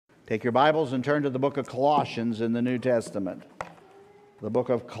Take your Bibles and turn to the book of Colossians in the New Testament. The book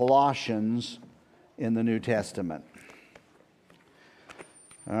of Colossians in the New Testament.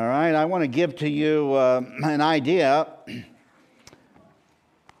 All right, I want to give to you an idea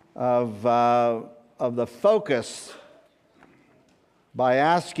of the focus by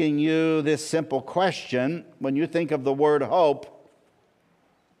asking you this simple question. When you think of the word hope,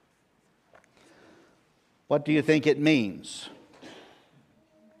 what do you think it means?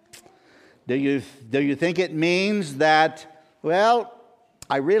 Do you think it means that, well,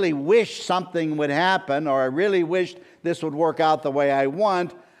 I really wish something would happen, or I really wish this would work out the way I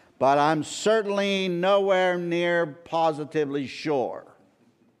want, but I'm certainly nowhere near positively sure?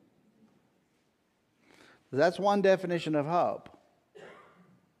 That's one definition of hope.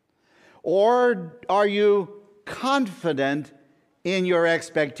 Or are you confident in your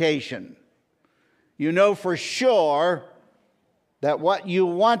expectation? You know for sure that what you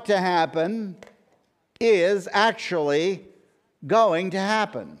want to happen is actually going to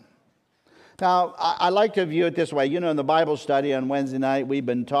happen. Now, I like to view it this way. You know, in the Bible study on Wednesday night, we've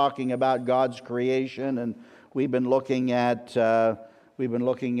been talking about God's creation, and we've been looking at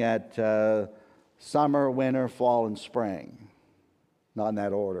summer, winter, fall, and spring. Not in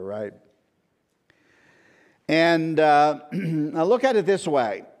that order, right? And now look at it this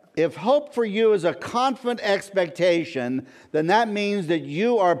way. If hope for you is a confident expectation, then that means that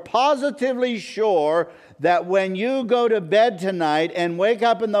you are positively sure that when you go to bed tonight and wake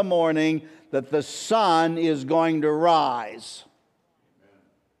up in the morning, that the sun is going to rise.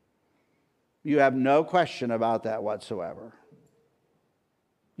 You have no question about that whatsoever.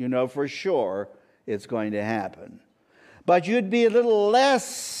 You know for sure it's going to happen. But you'd be a little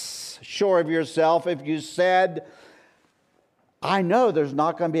less sure of yourself if you said, I know there's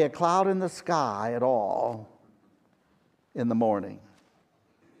not going to be a cloud in the sky at all in the morning.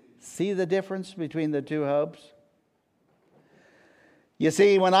 See the difference between the two hopes? You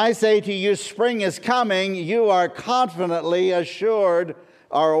see, when I say to you spring is coming, you are confidently assured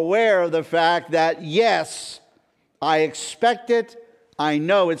or aware of the fact that, yes, I expect it, I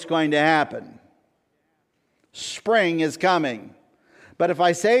know it's going to happen. Spring is coming. But if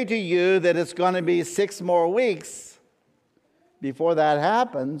I say to you that it's going to be 6 more weeks before that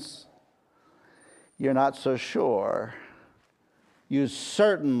happens, you're not so sure. You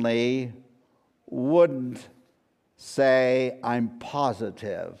certainly wouldn't say, I'm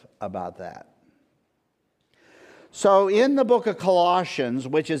positive about that. So in the book of Colossians,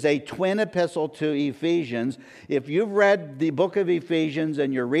 which is a twin epistle to Ephesians, if you've read the book of Ephesians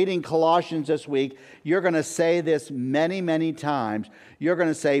and you're reading Colossians this week, you're going to say this many, many times. You're going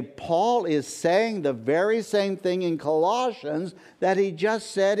to say, Paul is saying the very same thing in Colossians that he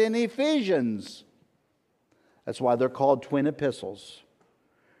just said in Ephesians. That's why they're called twin epistles,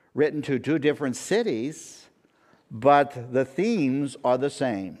 written to 2 different cities, but the themes are the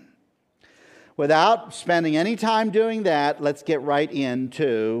same. Without spending any time doing that, let's get right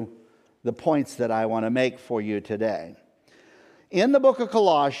into the points that I want to make for you today. In the book of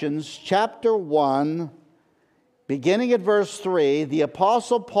Colossians, chapter 1, beginning at verse 3, the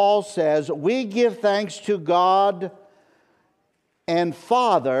Apostle Paul says, we give thanks to God and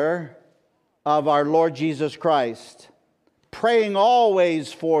Father of our Lord Jesus Christ, praying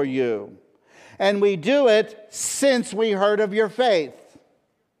always for you. And we do it since we heard of your faith.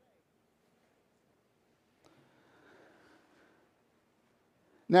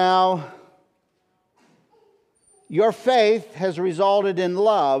 Now, your faith has resulted in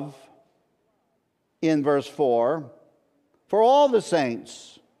love, in verse 4, for all the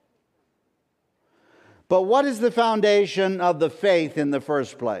saints. But what is the foundation of the faith in the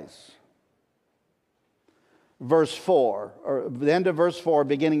first place? Verse 4, or the end of verse 4,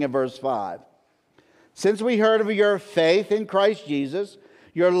 beginning of verse 5. Since we heard of your faith in Christ Jesus,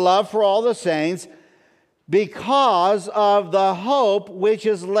 your love for all the saints, because of the hope which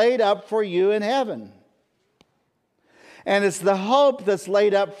is laid up for you in heaven. And it's the hope that's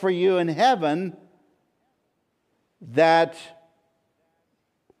laid up for you in heaven that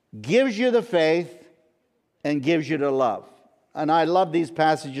gives you the faith and gives you the love. And I love these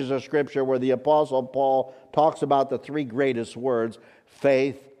passages of Scripture where the Apostle Paul talks about the 3 greatest words,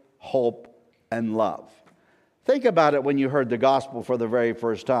 faith, hope, and love. Think about it when you heard the gospel for the very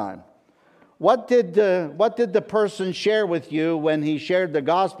first time. What did the person share with you when he shared the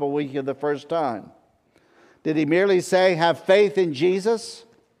gospel with you the first time? Did he merely say, have faith in Jesus?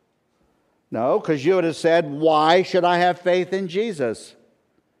 No, because you would have said, why should I have faith in Jesus?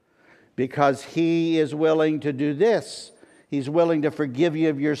 Because he is willing to do this. He's willing to forgive you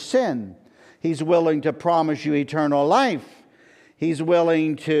of your sin. He's willing to promise you eternal life. He's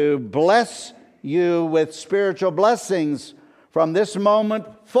willing to bless you with spiritual blessings from this moment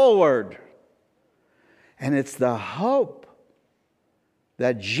forward. And it's the hope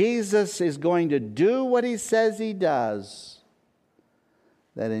that Jesus is going to do what he says he does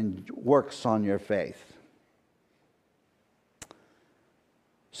that works on your faith.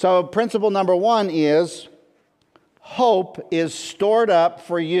 So principle number 1 is hope is stored up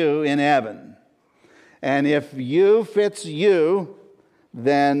for you in heaven. And if you fits you,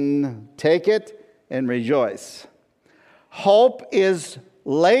 then take it and rejoice. Hope is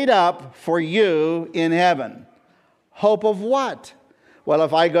laid up for you in heaven. Hope of what? Well,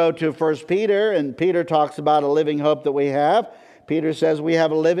 if I go to 1 Peter, and Peter talks about a living hope that we have, Peter says we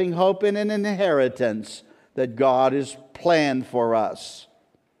have a living hope in an inheritance that God has planned for us.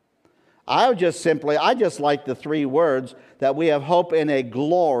 I just like the 3 words that we have hope in a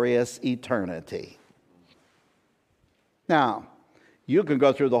glorious eternity. Now, you can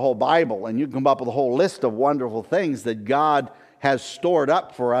go through the whole Bible and you can come up with a whole list of wonderful things that God has stored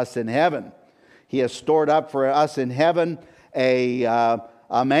up for us in heaven. He has stored up for us in heaven a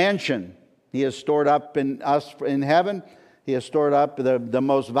mansion. He has stored up in us in heaven. He has stored up the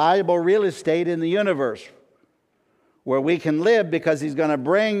most valuable real estate in the universe, where we can live, because he's going to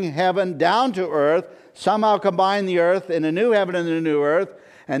bring heaven down to earth, somehow combine the earth in a new heaven and a new earth,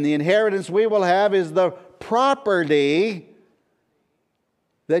 and the inheritance we will have is the property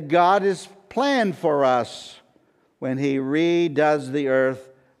that God has planned for us when he redoes the earth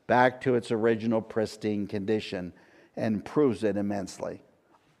back to its original pristine condition and improves it immensely.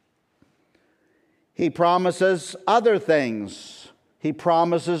 He promises other things. He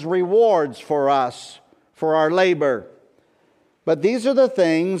promises rewards for us for our labor. But these are the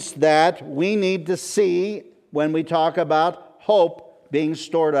things that we need to see when we talk about hope being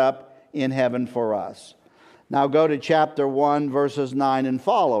stored up in heaven for us. Now go to chapter 1, verses 9 and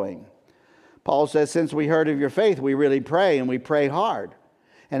following. Paul says, since we heard of your faith, we really pray, and we pray hard.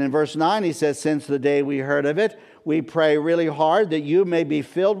 And in verse 9 he says, since the day we heard of it, we pray really hard that you may be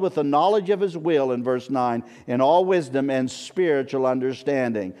filled with the knowledge of his will, in verse 9, in all wisdom and spiritual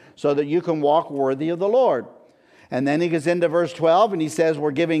understanding, so that you can walk worthy of the Lord. And then he goes into verse 12 and he says,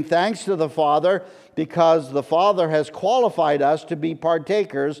 we're giving thanks to the Father because the Father has qualified us to be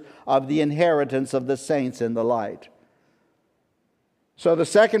partakers of the inheritance of the saints in the light. So the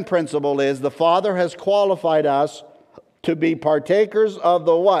second principle is the Father has qualified us to be partakers of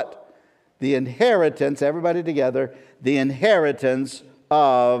the what? The inheritance, everybody together, the inheritance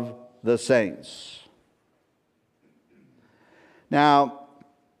of the saints. Now,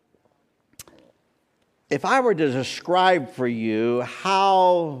 if I were to describe for you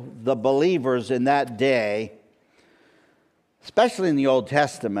how the believers in that day, especially in the Old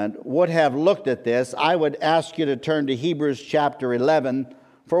Testament, would have looked at this, I would ask you to turn to Hebrews chapter 11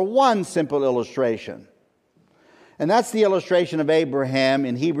 for one simple illustration. And that's the illustration of Abraham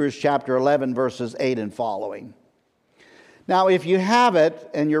in Hebrews chapter 11, verses 8 and following. Now, if you have it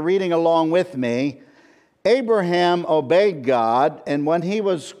and you're reading along with me, Abraham obeyed God, and when he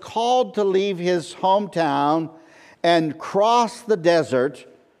was called to leave his hometown and cross the desert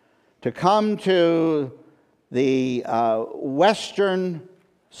to come to the western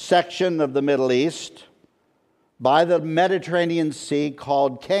section of the Middle East by the Mediterranean Sea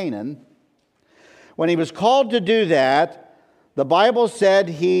called Canaan, when he was called to do that, the Bible said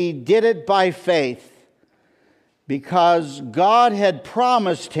he did it by faith because God had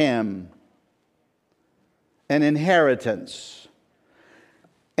promised him an inheritance.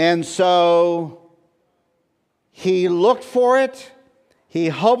 And so he looked for it, he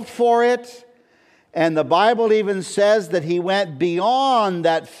hoped for it, and the Bible even says that he went beyond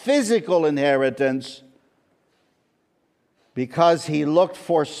that physical inheritance because he looked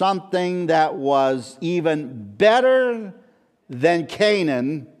for something that was even better than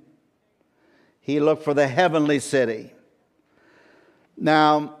Canaan. He looked for the heavenly city.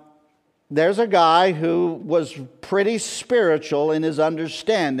 Now, there's a guy who was pretty spiritual in his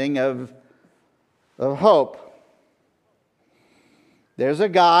understanding of hope. There's a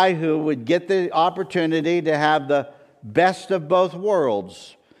guy who would get the opportunity to have the best of both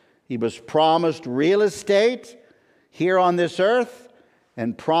worlds. He was promised real estate here on this earth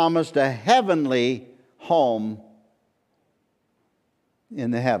and promised a heavenly home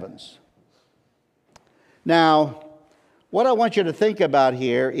in the heavens. Now, what I want you to think about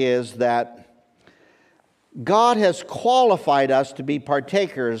here is that God has qualified us to be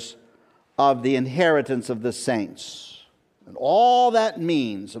partakers of the inheritance of the saints. And all that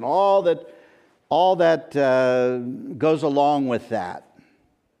means and all that goes along with that.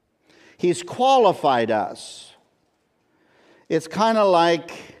 He's qualified us. It's kind of like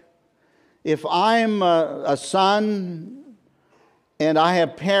if I'm a son and I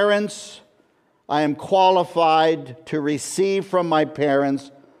have parents, I am qualified to receive from my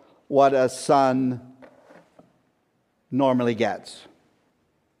parents what a son normally gets,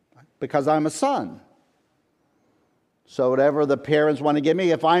 because I'm a son. So whatever the parents want to give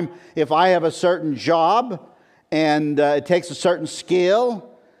me, if I have a certain job and it takes a certain skill,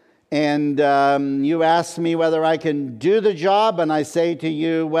 and you ask me whether I can do the job, and I say to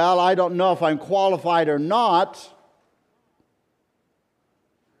you, well, I don't know if I'm qualified or not.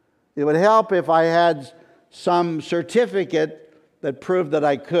 It would help if I had some certificate that proved that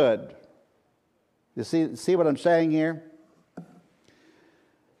I could. You see what I'm saying here?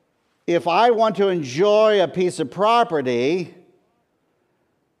 If I want to enjoy a piece of property,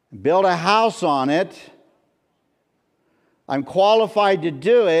 build a house on it, I'm qualified to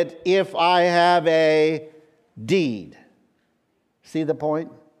do it if I have a deed. See the point?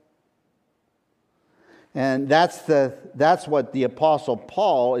 And that's what the Apostle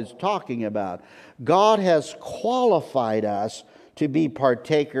Paul is talking about. God has qualified us to be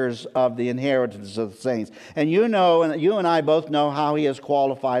partakers of the inheritance of the saints. And you know, and you and I both know how he has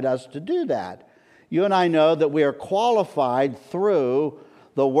qualified us to do that. You and I know that we are qualified through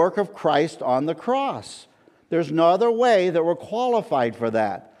the work of Christ on the cross. There's no other way that we're qualified for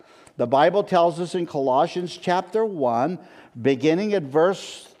that. The Bible tells us in Colossians chapter 1, beginning at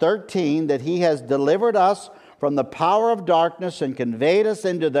verse 13, that he has delivered us from the power of darkness and conveyed us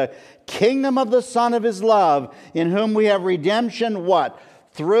into the kingdom of the Son of his love, in whom we have redemption, what?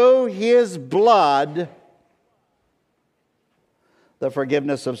 Through his blood, the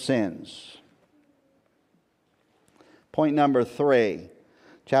forgiveness of sins. Point number 3,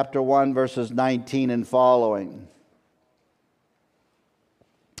 chapter 1, verses 19 and following.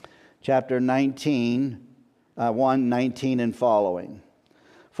 Chapter 19, 1, 19 and following.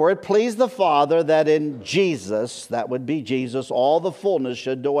 For it pleased the Father that in Jesus, that would be Jesus, all the fullness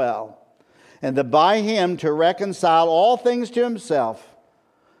should dwell, and that by him to reconcile all things to himself,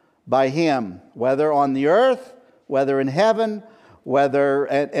 by him, whether on the earth, whether in heaven, whether,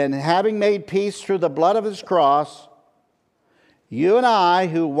 and having made peace through the blood of his cross, you and I,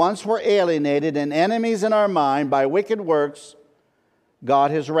 who once were alienated and enemies in our mind by wicked works,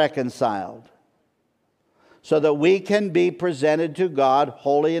 God has reconciled, so that we can be presented to God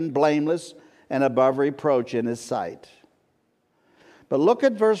holy and blameless and above reproach in his sight. But look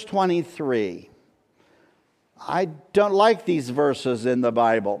at verse 23. I don't like these verses in the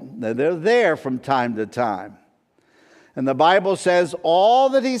Bible. They're there from time to time. And the Bible says, all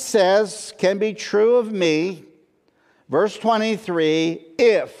that he says can be true of me. Verse 23,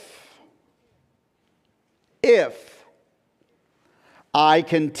 if I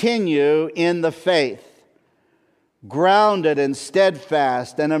continue in the faith, grounded and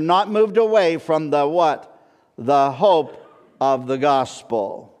steadfast, and am not moved away from the what? The hope of the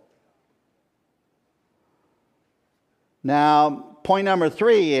gospel. Now, point number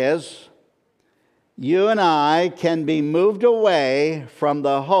 3 is, you and I can be moved away from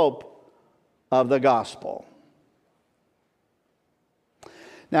the hope of the gospel.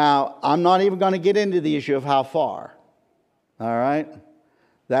 Now, I'm not even going to get into the issue of how far. All right?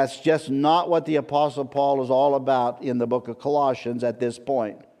 That's just not what the Apostle Paul is all about in the book of Colossians at this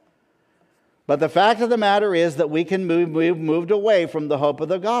point. But the fact of the matter is that we can moved away from the hope of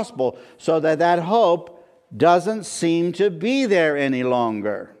the gospel, so that hope doesn't seem to be there any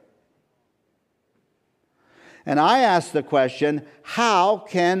longer. And I ask the question, how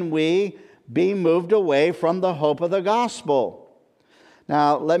can we be moved away from the hope of the gospel?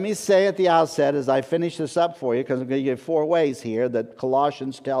 Now, let me say at the outset, as I finish this up for you, because I'm going to give 4 ways here that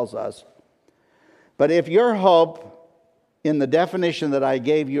Colossians tells us. But if your hope, in the definition that I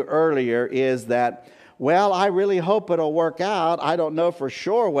gave you earlier, is that, well, I really hope it'll work out. I don't know for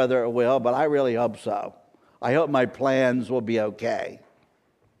sure whether it will, but I really hope so. I hope my plans will be okay.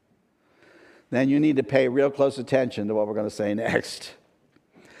 Then you need to pay real close attention to what we're going to say next.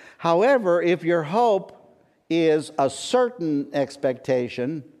 However, if your hope is a certain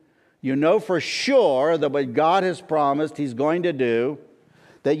expectation, you know for sure that what God has promised he's going to do,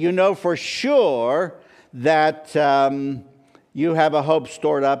 that you know for sure that you have a hope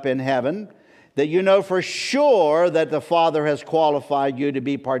stored up in heaven, that you know for sure that the Father has qualified you to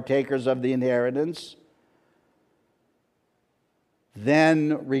be partakers of the inheritance,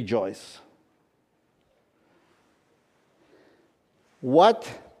 then rejoice. What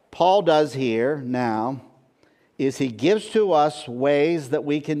Paul does here now is he gives to us ways that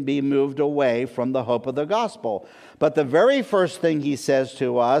we can be moved away from the hope of the gospel. But the very first thing he says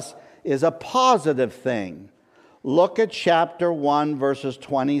to us is a positive thing. Look at chapter 1, verses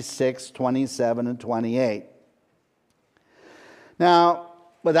 26, 27, and 28. Now,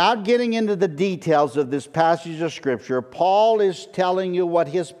 without getting into the details of this passage of Scripture, Paul is telling you what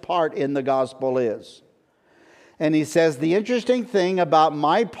his part in the gospel is. And he says, the interesting thing about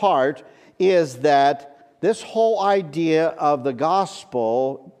my part is that this whole idea of the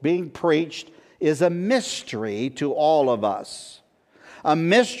gospel being preached is a mystery to all of us. A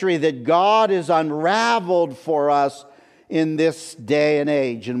mystery that God has unraveled for us in this day and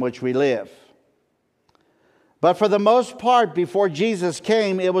age in which we live. But for the most part, before Jesus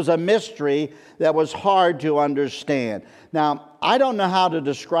came, it was a mystery that was hard to understand. Now, I don't know how to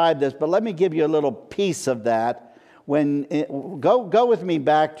describe this, but let me give you a little piece of that. Go with me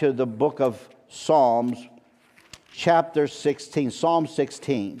back to the book of Psalms, chapter 16, Psalm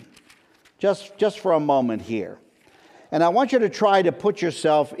 16. Just for a moment here. And I want you to try to put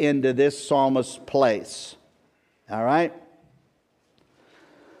yourself into this psalmist's place. All right?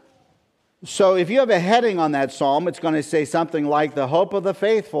 So if you have a heading on that psalm, it's going to say something like the hope of the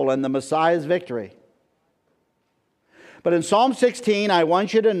faithful and the Messiah's victory. But in Psalm 16, I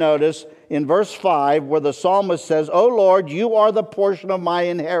want you to notice in verse 5 where the psalmist says, "O Lord, you are the portion of my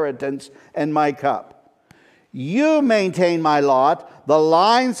inheritance and my cup. You maintain my lot. The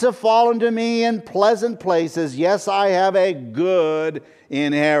lines have fallen to me in pleasant places. Yes, I have a good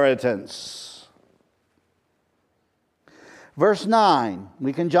inheritance." Verse 9,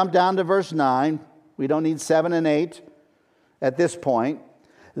 we can jump down to verse 9. We don't need 7 and 8 at this point.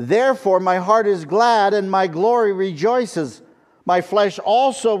 "Therefore my heart is glad and my glory rejoices. My flesh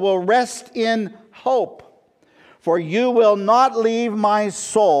also will rest in hope. For you will not leave my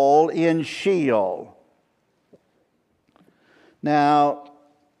soul in Sheol." Now,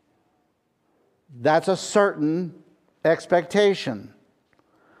 that's a certain expectation.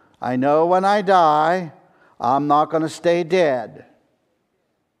 I know when I die, I'm not going to stay dead.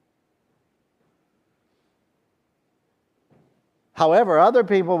 However, other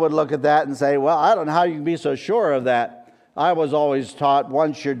people would look at that and say, well, I don't know how you can be so sure of that. I was always taught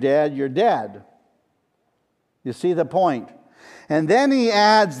once you're dead, you're dead. You see the point? And then he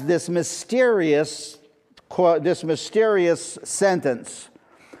adds this mysterious sentence.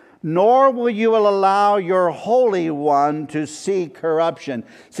 "Nor will you allow your Holy One to see corruption."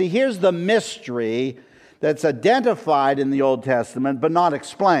 See, here's the mystery that's identified in the Old Testament but not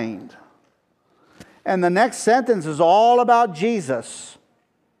explained. And the next sentence is all about Jesus.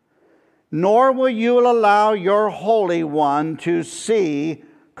 "Nor will you allow your Holy One to see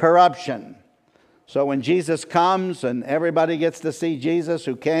corruption." So when Jesus comes and everybody gets to see Jesus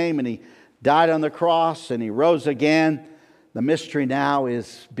who came and he died on the cross and he rose again, the mystery now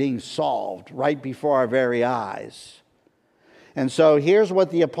is being solved right before our very eyes. And so here's what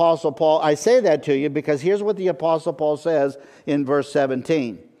the Apostle Paul, I say that to you because here's what the Apostle Paul says in verse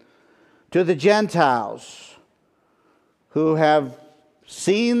 17. "To the Gentiles who have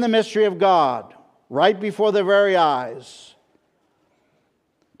seen the mystery of God right before their very eyes,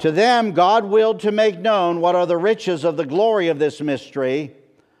 to them God willed to make known what are the riches of the glory of this mystery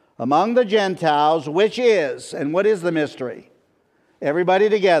among the Gentiles, which is," and what is the mystery? Everybody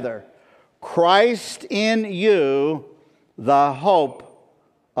together. "Christ in you, the hope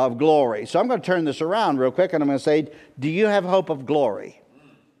of glory." So I'm going to turn this around real quick and I'm going to say, do you have hope of glory?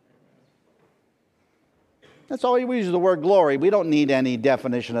 That's all we use the word glory. We don't need any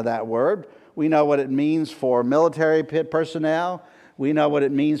definition of that word. We know what it means for military personnel. We know what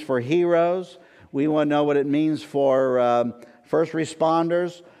it means for heroes. We want to know what it means for first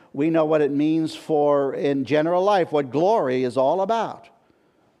responders. We know what it means for, in general life, what glory is all about.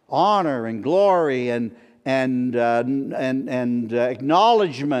 Honor and glory and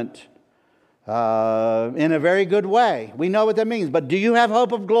acknowledgement in a very good way. We know what that means. But do you have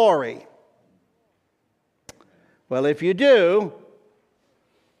hope of glory? Well, if you do,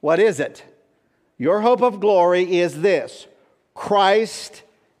 what is it? Your hope of glory is this: Christ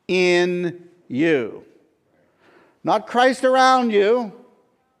in you. Not Christ around you.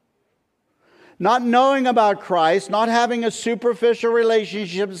 Not knowing about Christ, not having a superficial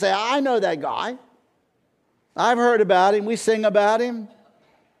relationship and say, I know that guy. I've heard about him. We sing about him.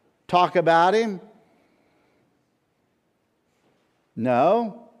 Talk about him.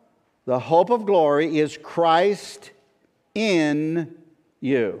 No. The hope of glory is Christ in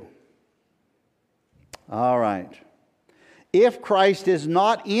you. All right. If Christ is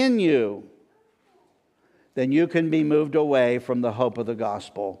not in you, then you can be moved away from the hope of the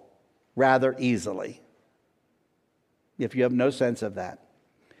gospel rather easily, if you have no sense of that.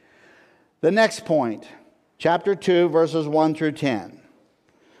 The next point, chapter 2, verses 1 through 10.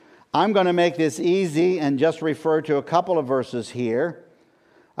 I'm going to make this easy and just refer to a couple of verses here.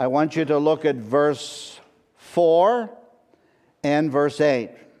 I want you to look at verse 4 and verse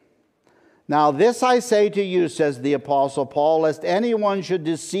 8. Now this I say to you, says the Apostle Paul, lest anyone should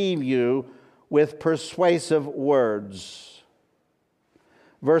deceive you with persuasive words.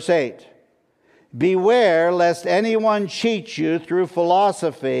 Verse 8. Beware lest anyone cheat you through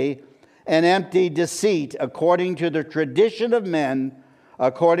philosophy and empty deceit, according to the tradition of men,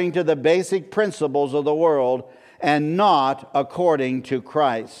 according to the basic principles of the world, and not according to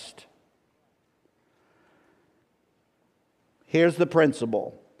Christ. Here's the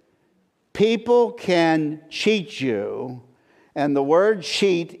principle. People can cheat you, and the word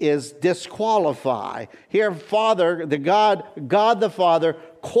cheat is disqualify. Here, God the Father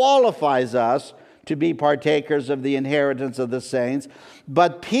qualifies us to be partakers of the inheritance of the saints,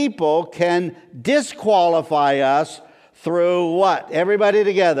 but people can disqualify us through what? Everybody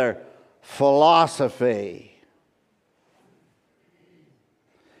together. Philosophy.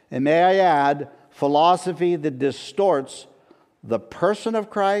 And may I add, philosophy that distorts the person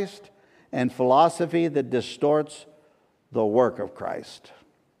of Christ and philosophy that distorts the work of Christ.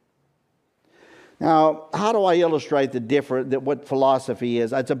 Now, how do I illustrate what philosophy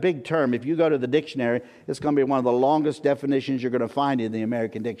is? It's a big term. If you go to the dictionary, it's going to be one of the longest definitions you're going to find in the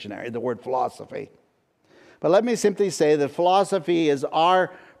American dictionary, the word philosophy. But let me simply say that philosophy is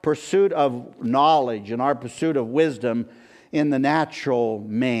our pursuit of knowledge and our pursuit of wisdom in the natural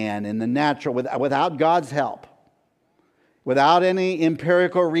man, without God's help, without any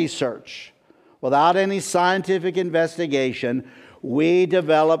empirical research, without any scientific investigation. We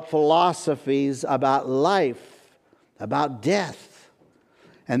develop philosophies about life, about death,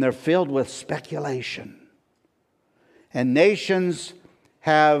 and they're filled with speculation. And nations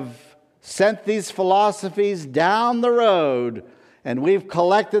have sent these philosophies down the road, and we've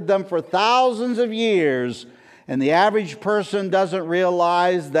collected them for thousands of years, and the average person doesn't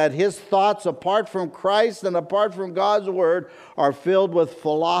realize that his thoughts apart from Christ and apart from God's Word are filled with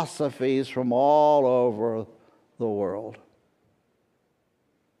philosophies from all over the world.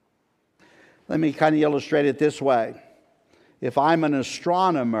 Let me kind of illustrate it this way. If I'm an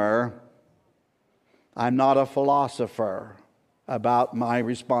astronomer, I'm not a philosopher about my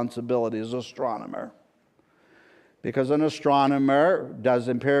responsibility as an astronomer. Because an astronomer does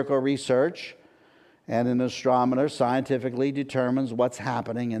empirical research, and an astronomer scientifically determines what's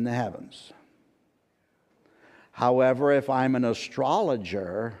happening in the heavens. However, if I'm an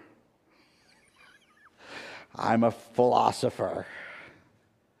astrologer, I'm a philosopher.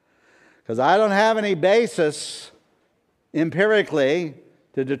 Because I don't have any basis empirically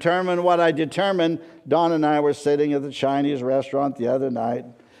to determine what I determine. Dawn and I were sitting at the Chinese restaurant the other night.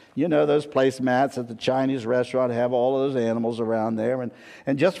 You know those placemats at the Chinese restaurant have all of those animals around there.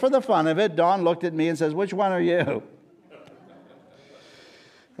 And just for the fun of it, Dawn looked at me and says, "Which one are you?"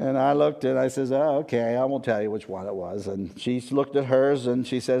 And I looked and I says, "Oh, okay, I won't tell you which one it was." And she looked at hers and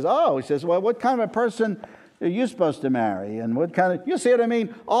she says, "Oh," she says, "well, what kind of a person are you supposed to marry? And what kind of," you see what I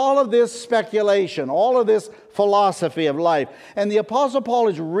mean? All of this speculation, all of this philosophy of life. And the Apostle Paul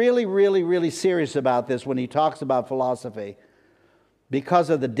is really, really, really serious about this when he talks about philosophy, because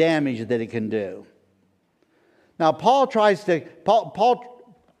of the damage that it can do. Now, Paul clears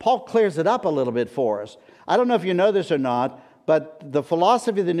it up a little bit for us. I don't know if you know this or not, but the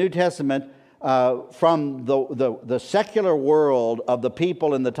philosophy of the New Testament from the secular world of the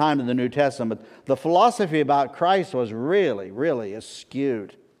people in the time of the New Testament, the philosophy about Christ was really, really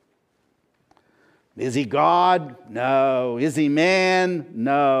skewed. Is he God? No. Is he man?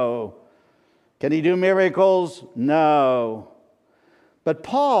 No. Can he do miracles? No. But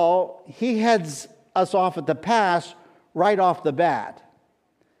Paul, he heads us off at the pass right off the bat.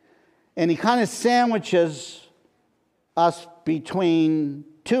 And he kind of sandwiches us between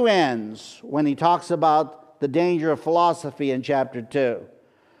two ends when he talks about the danger of philosophy in chapter 2.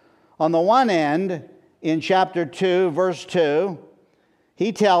 On the one end, in chapter 2, verse 2,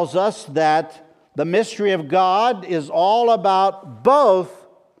 he tells us that the mystery of God is all about both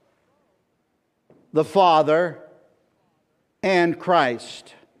the Father and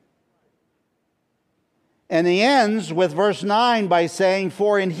Christ. And he ends with verse 9 by saying,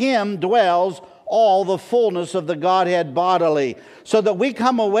 "For in him dwells all the fullness of the Godhead bodily." So that we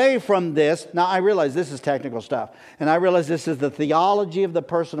come away from this. Now, I realize this is technical stuff, and I realize this is the theology of the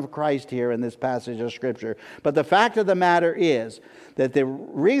person of Christ here in this passage of Scripture. But the fact of the matter is that the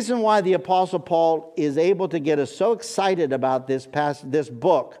reason why the Apostle Paul is able to get us so excited about this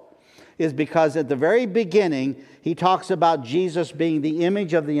book is because at the very beginning, he talks about Jesus being the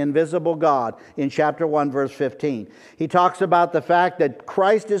image of the invisible God in chapter 1, verse 15. He talks about the fact that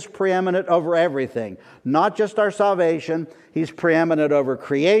Christ is preeminent over everything, not just our salvation. He's preeminent over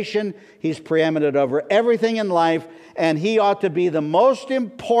creation. He's preeminent over everything in life, and he ought to be the most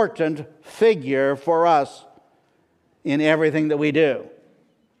important figure for us in everything that we do.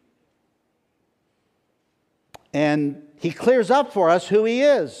 And he clears up for us who he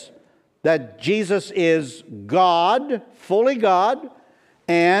is. That Jesus is God, fully God,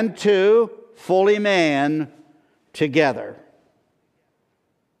 and two, fully man together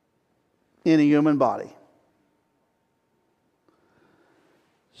in a human body.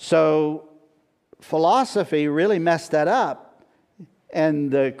 So philosophy really messed that up.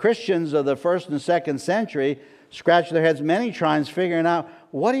 And the Christians of the 1st and 2nd century scratched their heads many times figuring out,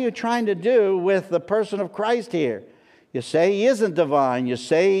 what are you trying to do with the person of Christ here? You say he isn't divine. You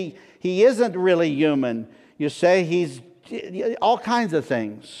say he isn't really human. You say he's all kinds of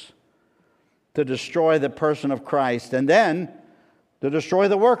things to destroy the person of Christ and then to destroy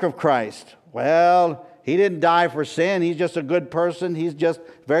the work of Christ. Well, he didn't die for sin. He's just a good person. He's just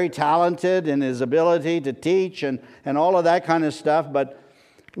very talented in his ability to teach and all of that kind of stuff. But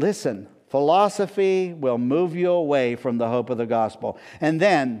listen, philosophy will move you away from the hope of the gospel. And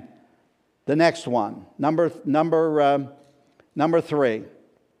then the next one, number 3.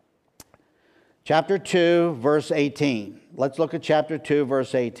 Chapter 2, verse 18. Let's look at chapter 2,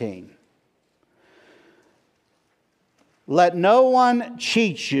 verse 18. Let no one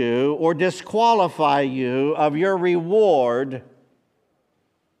cheat you or disqualify you of your reward.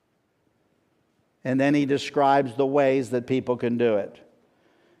 And then he describes the ways that people can do it.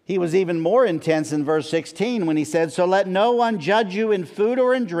 He was even more intense in verse 16 when he said, so let no one judge you in food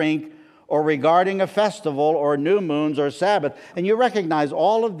or in drink, or regarding a festival, or new moons, or Sabbath. And you recognize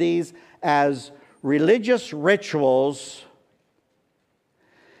all of these as religious rituals.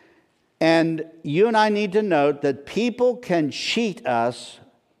 And you and I need to note that people can cheat us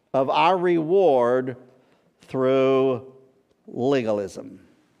of our reward through legalism.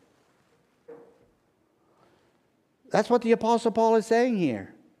 That's what the Apostle Paul is saying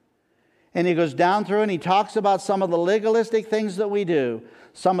here. And he goes down through and he talks about some of the legalistic things that we do.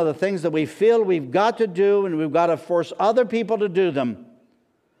 Some of the things that we feel we've got to do and we've got to force other people to do them.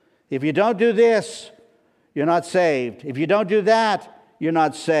 If you don't do this, you're not saved. If you don't do that, you're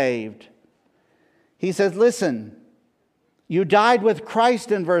not saved. He says, listen, you died with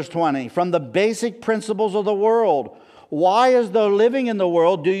Christ in verse 20 from the basic principles of the world. Why, as though living in the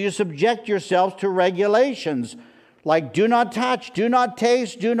world, do you subject yourselves to regulations like do not touch, do not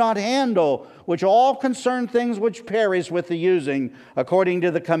taste, do not handle, which all concern things which perish with the using, according to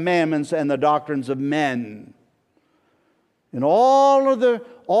the commandments and the doctrines of men. And all of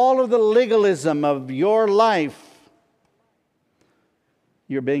the legalism of your life,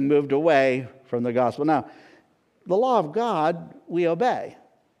 you're being moved away from the gospel. Now, the law of God we obey,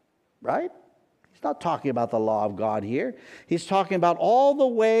 right? He's not talking about the law of God here. He's talking about all the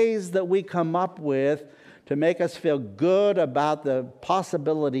ways that we come up with to make us feel good about the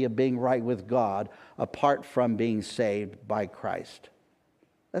possibility of being right with God apart from being saved by Christ.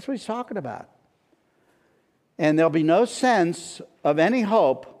 That's what he's talking about. And there'll be no sense of any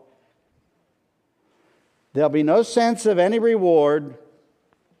hope. There'll be no sense of any reward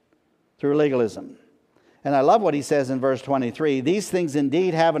through legalism. And I love what he says in verse 23. These things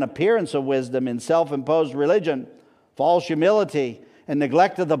indeed have an appearance of wisdom in self-imposed religion, false humility, and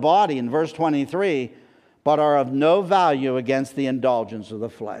neglect of the body in verse 23, but are of no value against the indulgence of the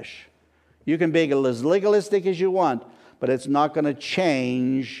flesh. You can be as legalistic as you want, but it's not going to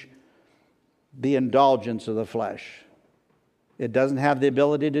change the indulgence of the flesh. It doesn't have the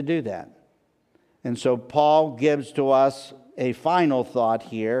ability to do that. And so Paul gives to us a final thought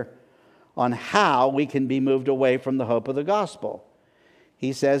here on how we can be moved away from the hope of the gospel.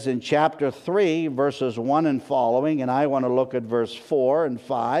 He says in chapter 3, verses 1 and following, and I want to look at verse 4 and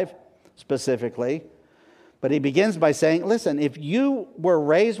 5 specifically. But he begins by saying, listen, if you were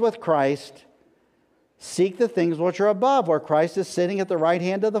raised with Christ, seek the things which are above, where Christ is sitting at the right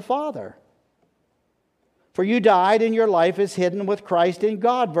hand of the Father. For you died, and your life is hidden with Christ in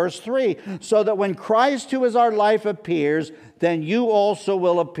God. Verse 3, so that when Christ, who is our life, appears, then you also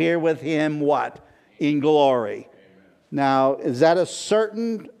will appear with him, what? In glory. Amen. Now, is that a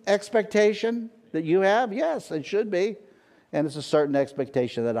certain expectation that you have? Yes, it should be. And it's a certain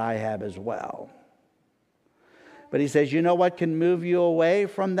expectation that I have as well. But he says, you know what can move you away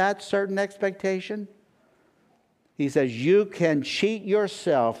from that certain expectation? He says, you can cheat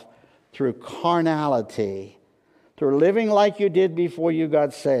yourself through carnality, through living like you did before you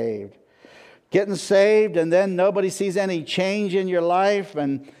got saved. getting saved, and then nobody sees any change in your life,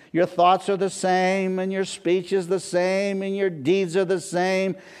 and your thoughts are the same, and your speech is the same, and your deeds are the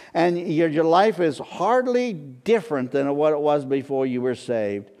same, and your life is hardly different than what it was before you were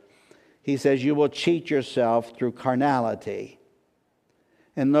saved. He says you will cheat yourself through carnality.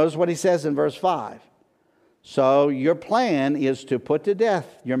 And notice what he says in verse 5. So your plan is to put to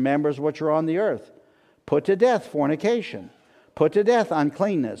death your members which are on the earth. Put to death fornication. Put to death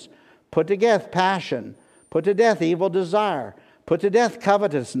uncleanness. Put to death passion. Put to death evil desire. Put to death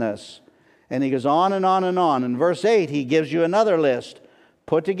covetousness. And he goes on and on and on. In verse 8, he gives you another list.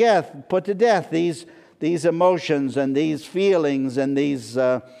 Put to death these emotions and these feelings and these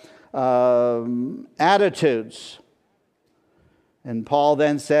attitudes. And Paul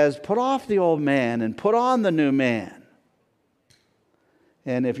then says, put off the old man and put on the new man.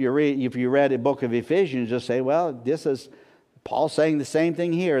 And if you read the book of Ephesians, just say, well, this is Paul saying the same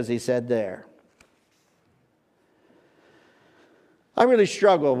thing here as he said there. I really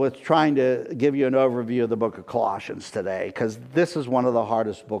struggle with trying to give you an overview of the book of Colossians today, because this is one of the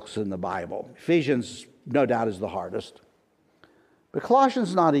hardest books in the Bible. Ephesians, no doubt, is the hardest. But Colossians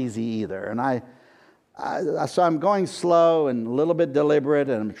is not easy either. And so I'm going slow and a little bit deliberate,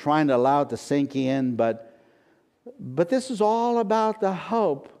 and I'm trying to allow it to sink in. But this is all about the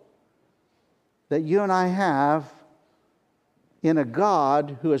hope that you and I have in a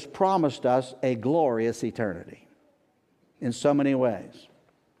God who has promised us a glorious eternity in so many ways.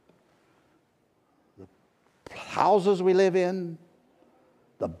 The houses we live in,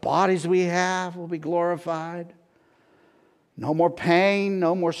 the bodies we have will be glorified. No more pain,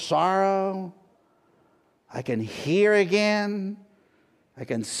 no more sorrow. I can hear again. I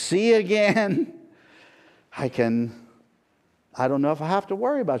can see again. I don't know if I have to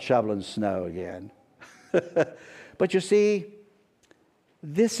worry about shoveling snow again. But you see,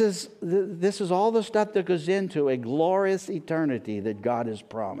 this is all the stuff that goes into a glorious eternity that God has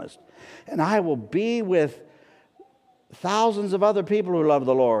promised. And I will be with thousands of other people who love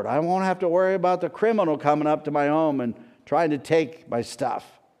the Lord. I won't have to worry about the criminal coming up to my home and trying to take my stuff.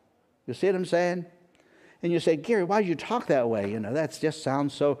 You see what I'm saying? And you say, Gary, why do you talk that way? That just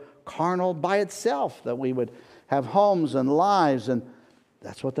sounds so carnal by itself, that we would have homes and lives, and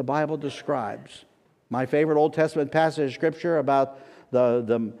that's what the Bible describes. My favorite Old Testament passage of Scripture about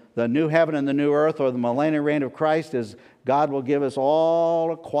the new heaven and the new earth, or the millennial reign of Christ, is God will give us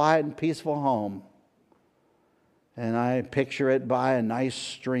all a quiet and peaceful home. And I picture it by a nice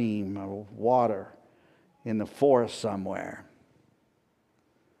stream of water in the forest somewhere.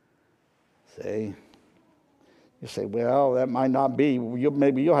 See? You say, well, that might not be.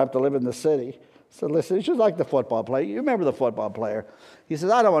 Maybe you'll have to live in the city. So listen, it's just like the football player. You remember the football player. He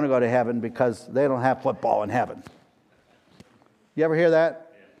says, I don't want to go to heaven because they don't have football in heaven. You ever hear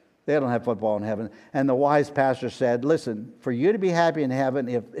that? They don't have football in heaven. And the wise pastor said, listen, for you to be happy in heaven,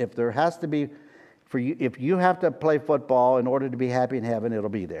 if there has to be, if you have to play football in order to be happy in heaven, it'll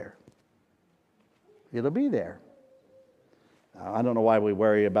be there. It'll be there. I don't know why we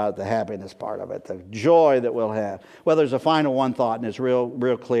worry about the happiness part of it, the joy that we'll have. Well, there's a final one thought, and it's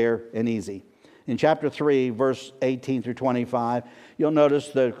real clear and easy. In chapter 3, verse 18 through 25, you'll notice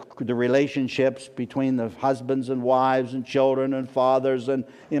the relationships between the husbands and wives and children and fathers and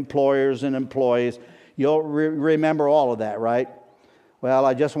employers and employees. You'll remember all of that, right? Well,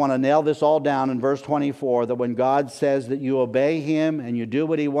 I just want to nail this all down in verse 24, that when God says that you obey Him and you do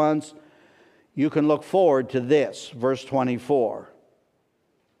what He wants, you can look forward to this, verse 24.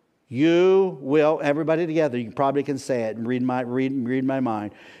 You will, everybody together, you probably can say it and read my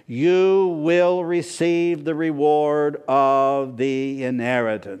mind. You will receive the reward of the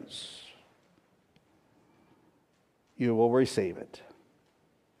inheritance. You will receive it.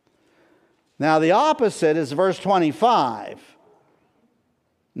 Now the opposite is verse 25.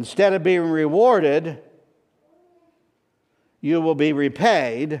 Instead of being rewarded, you will be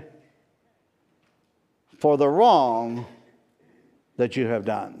repaid for the wrong that you have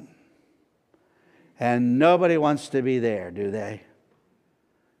done. And nobody wants to be there, do they?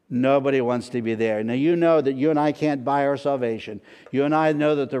 Nobody wants to be there. Now you know that you and I can't buy our salvation. You and I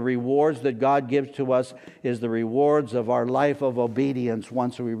know that the rewards that God gives to us is the rewards of our life of obedience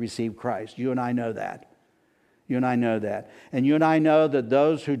once we receive Christ. You and I know that. You and I know that. And you and I know that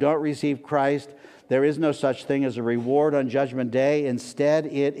those who don't receive Christ, there is no such thing as a reward on Judgment Day. Instead,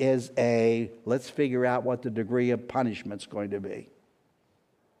 it is let's figure out what the degree of punishment's going to be.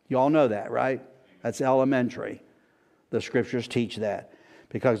 You all know that, right? That's elementary. The Scriptures teach that.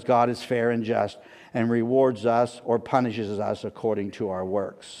 Because God is fair and just and rewards us or punishes us according to our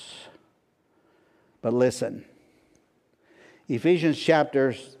works. But listen, Ephesians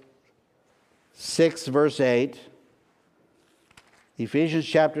chapter 6, verse 8. Ephesians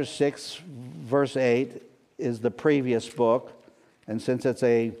chapter 6, verse 8 is the previous book. And since it's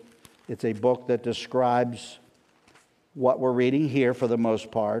a book that describes what we're reading here for the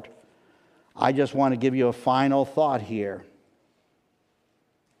most part, I just want to give you a final thought here.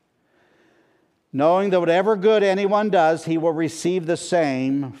 Knowing that whatever good anyone does, he will receive the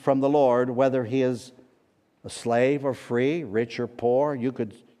same from the Lord, whether he is a slave or free, rich or poor. You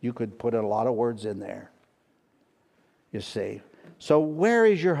could put a lot of words in there, you see. So where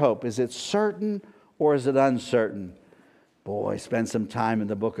is your hope? Is it certain or is it uncertain? Boy, spend some time in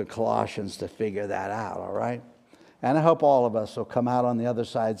the book of Colossians to figure that out, all right? And I hope all of us will come out on the other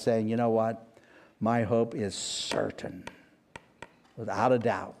side saying, you know what? My hope is certain, without a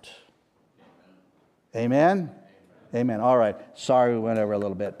doubt. Amen? Amen. All right. Sorry we went over a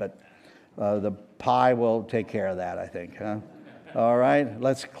little bit, but the pie will take care of that, I think. Huh? All right.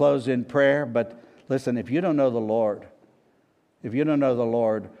 Let's close in prayer. But listen, if you don't know the Lord,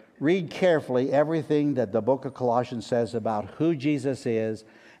 read carefully everything that the book of Colossians says about who Jesus is,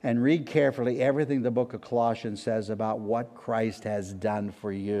 and read carefully everything the book of Colossians says about what Christ has done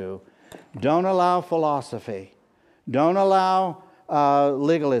for you. Don't allow philosophy. Don't allow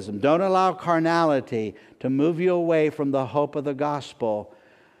legalism. Don't allow carnality to move you away from the hope of the gospel.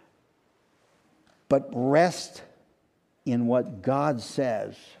 But rest in what God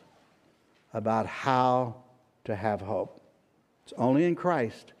says about how to have hope. It's only in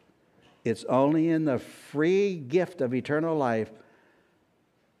Christ. It's only in the free gift of eternal life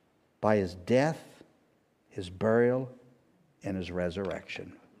by His death, His burial, and His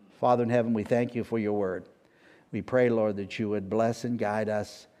resurrection. Father in heaven, we thank You for Your word. We pray, Lord, that You would bless and guide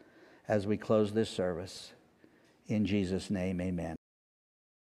us as we close this service. In Jesus' name, amen.